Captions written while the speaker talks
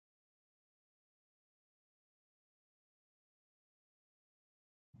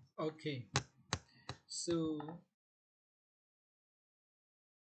Okay, so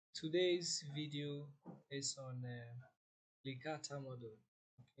today's video is on Lee Carter model.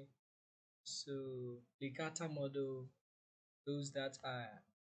 Okay, so Lee Carter model, those that are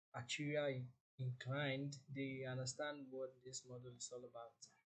actuarial inclined, they understand what this model is all about.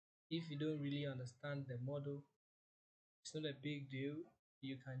 If you don't really understand the model, it's not a big deal.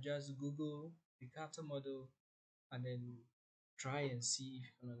 You can just Google Lee Carter model and then try and see if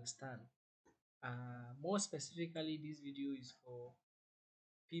you can understand. More specifically, this video is for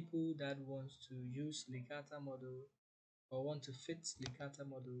people that want to use Lee Carter model or want to fit Lee Carter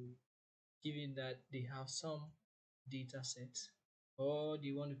model, given that they have some data sets or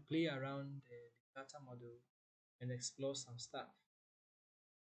they want to play around the Lee Carter model and explore some stuff.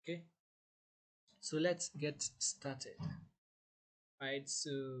 Okay, so let's get started. Right,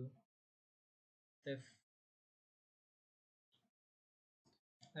 so the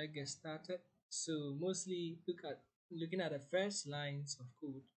let's get started. So mostly looking at the first lines of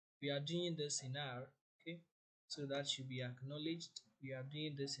code. We are doing this in R. Okay, so that should be acknowledged. We are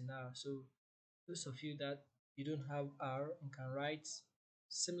doing this in R. So those of you that you don't have R and can write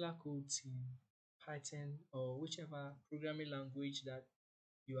similar codes in Python or whichever programming language that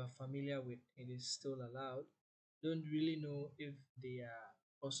you are familiar with, it is still allowed. Don't really know if they are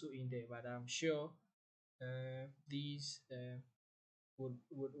also in there, but I'm sure these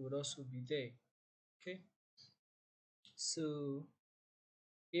would also be there. Okay, so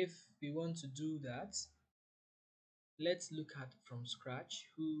if we want to do that, let's look at from scratch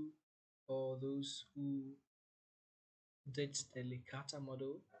who or those who did the Lee Carter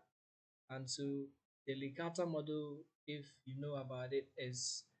model. And so the Lee Carter model, if you know about it,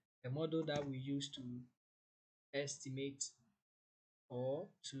 is a model that we use to estimate or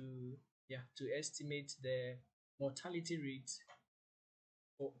to estimate the mortality rate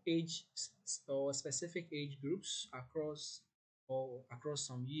for age or specific age groups across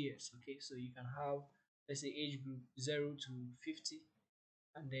some years. Okay, so you can have, let's say, age group 0 to 50,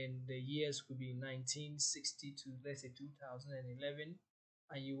 and then the years could be 1960 to, let's say, 2011,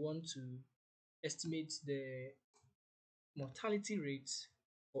 and you want to estimate the mortality rates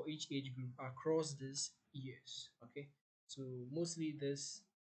for each age group across these years. Okay, so mostly this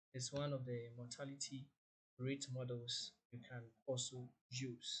is one of the mortality rate models you can also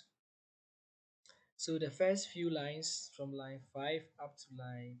use. So the first few lines from line 5 up to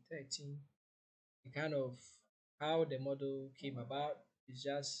line 13, the kind of how the model came about is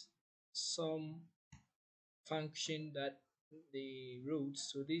just some function that they wrote.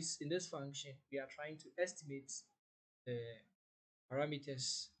 So in this function, we are trying to estimate the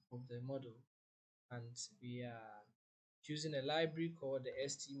parameters of the model, and we are using a library called the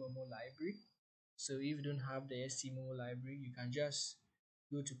stmomo library. So if you don't have the stmomo library, you can just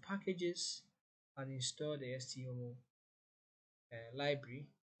go to packages and install the stmomo library,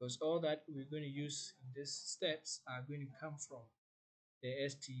 because all that we're going to use in these steps are going to come from the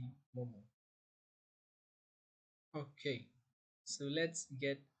stmomo. Okay, so let's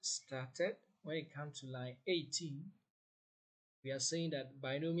get started. When it comes to line 18, we are saying that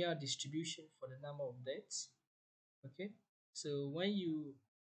binomial distribution for the number of deaths. Okay, so when you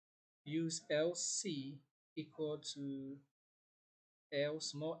use LC equal to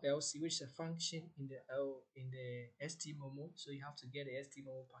small lc, which is a function in the stmomo, so you have to get the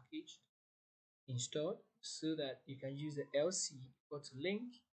stmomo package installed so that you can use the lc equal to link,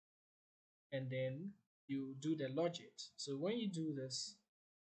 and then you do the logic. So when you do this,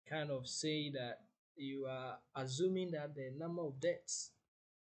 kind of say that you are assuming that the number of deaths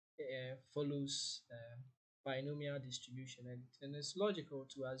follows binomial distribution, and it's logical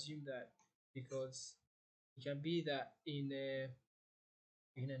to assume that, because it can be that in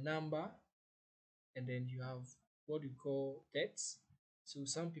a number, and then you have what you call deaths. So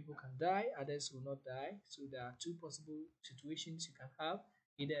some people can die, others will not die. So there are two possible situations you can have: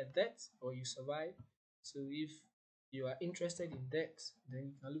 either a death or you survive. So if you are interested in death, then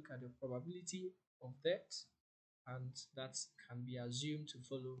you can look at the probability of death, and that can be assumed to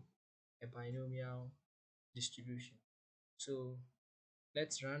follow a binomial distribution. So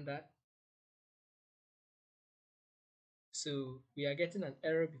let's run that. So we are getting an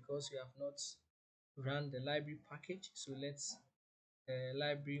error because we have not run the library package. So let's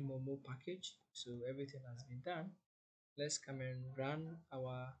library momo package. So everything has been done. Let's come and run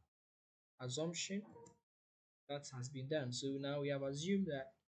our assumption that has been done. So now we have assumed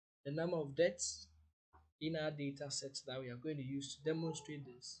that the number of deaths in our data sets that we are going to use to demonstrate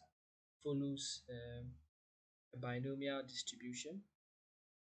this follows a binomial distribution.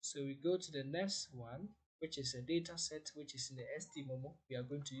 So we go to the next one, which is a data set which is in the STMOMO we are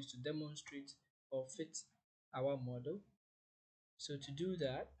going to use to demonstrate or fit our model. So to do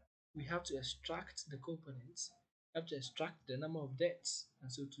that, we have to extract the components, we have to extract the number of deaths.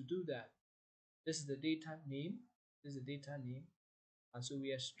 And so to do that, this is the data name, this is the data name, and so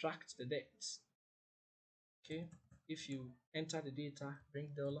we extract the deaths. Okay, if you enter the data, bring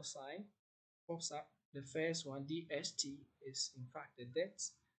dollar sign, pops up. The first one, DST, is in fact the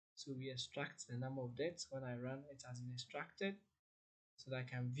deaths. So we extract the number of deaths. When I run, it has been extracted so that I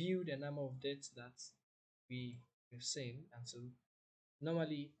can view the number of deaths that we've seen. And so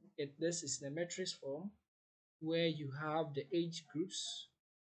normally this is in a matrix form where you have the age groups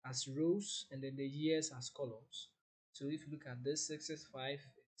as rows and then the years as columns. So if you look at this 665,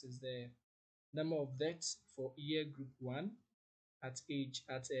 it is the number of deaths for year group 1 at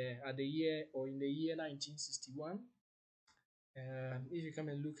the year or in the year 1961. If you come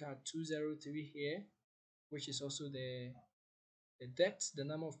and look at 203 here, which is also the deaths, the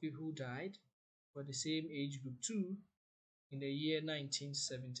number of people who died for the same age group 2 in the year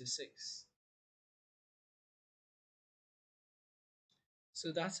 1976.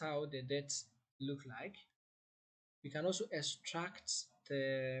 So that's how the deaths look like. We can also extract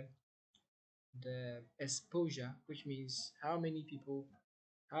the exposure, which means how many people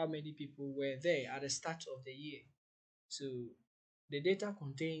were there at the start of the year. So the data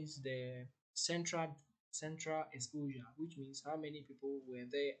contains the central exposure, which means how many people were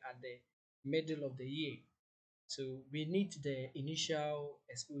there at the middle of the year. So we need the initial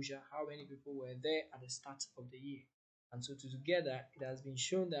exposure, how many people were there at the start of the year. And so together, it has been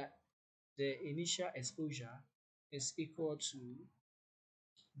shown that the initial exposure is equal to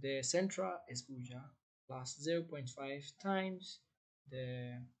the central exposure plus 0.5 times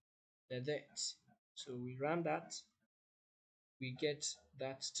the, the depth. So we run that, we get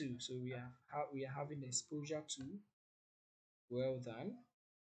that too. So we are having exposure to, well done.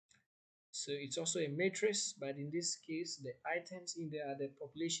 So it's also a matrix, but in this case, the items in there are the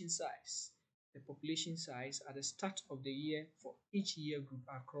population size. The population size at the start of the year for each year group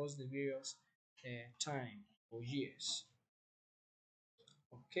across the various time or years.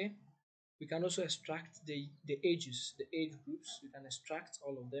 Okay. We can also extract the ages, the age groups. We can extract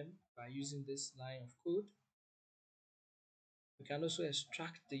all of them by using this line of code. We can also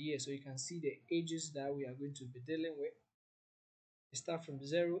extract the year, so you can see the ages that we are going to be dealing with. We start from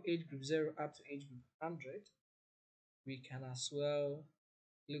age group 0 up to age group 100. We can as well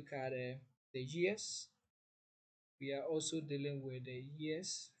look at the years. We are also dealing with the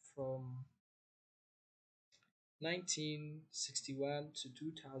years from 1961 to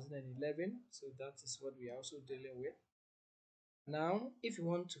 2011. So that is what we are also dealing with. Now, if you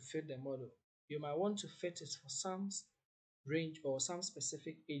want to fit the model, you might want to fit it for some range or some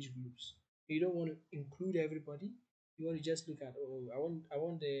specific age groups. You don't want to include everybody. You want to just look at, oh, I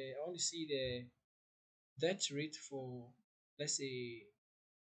want to see the death rate for, let's say,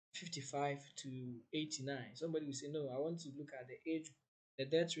 55 to 89. Somebody will say, no, I want to look at the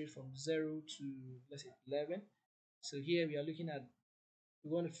death rate from 0 to, let's say, 11. So here we are looking at,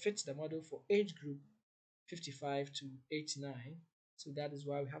 we want to fit the model for age group 55 to 89. So that is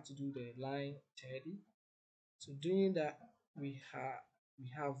why we have to do the line 30. So doing that, we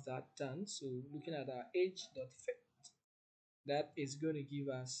have that done. So looking at our age.fit, that is going to give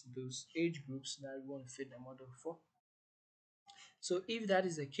us those age groups that we want to fit the model for. So if that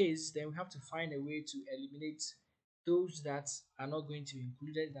is the case, then we have to find a way to eliminate those that are not going to be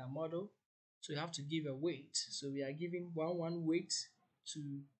included in our model. So we have to give a weight. So we are giving one weight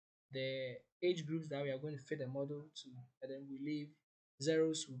to the age groups that we are going to fit the model to, and then we leave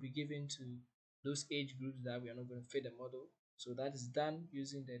zeros will be given to those age groups that we are not going to fit the model. So that is done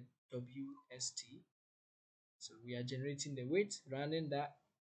using the WST. So we are generating the weight, running that,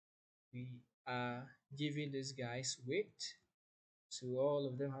 we are giving these guys weight. So all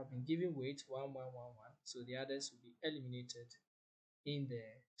of them have been given weight 1111. So the others will be eliminated in the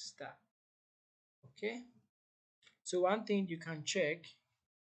start. Okay. So one thing you can check,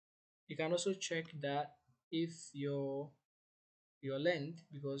 you can also check that if your length,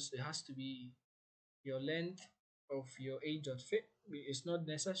 because it has to be your length of your age.fit, it's not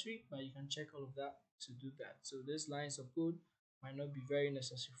necessary, but you can check all of that to do that. So these lines of code might not be very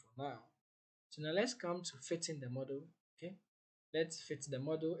necessary for now. So now let's come to fitting the model. Okay, let's fit the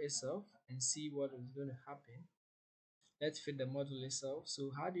model itself and see what is going to happen. Let's fit the model itself.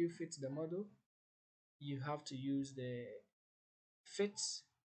 So how do you fit the model? You have to use the fit.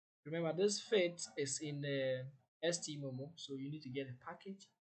 Remember, this fit is in the STMOMO, so you need to get a package.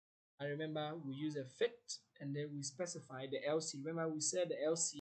 And remember, we use a fit and then we specify the LC. Remember, we said the LC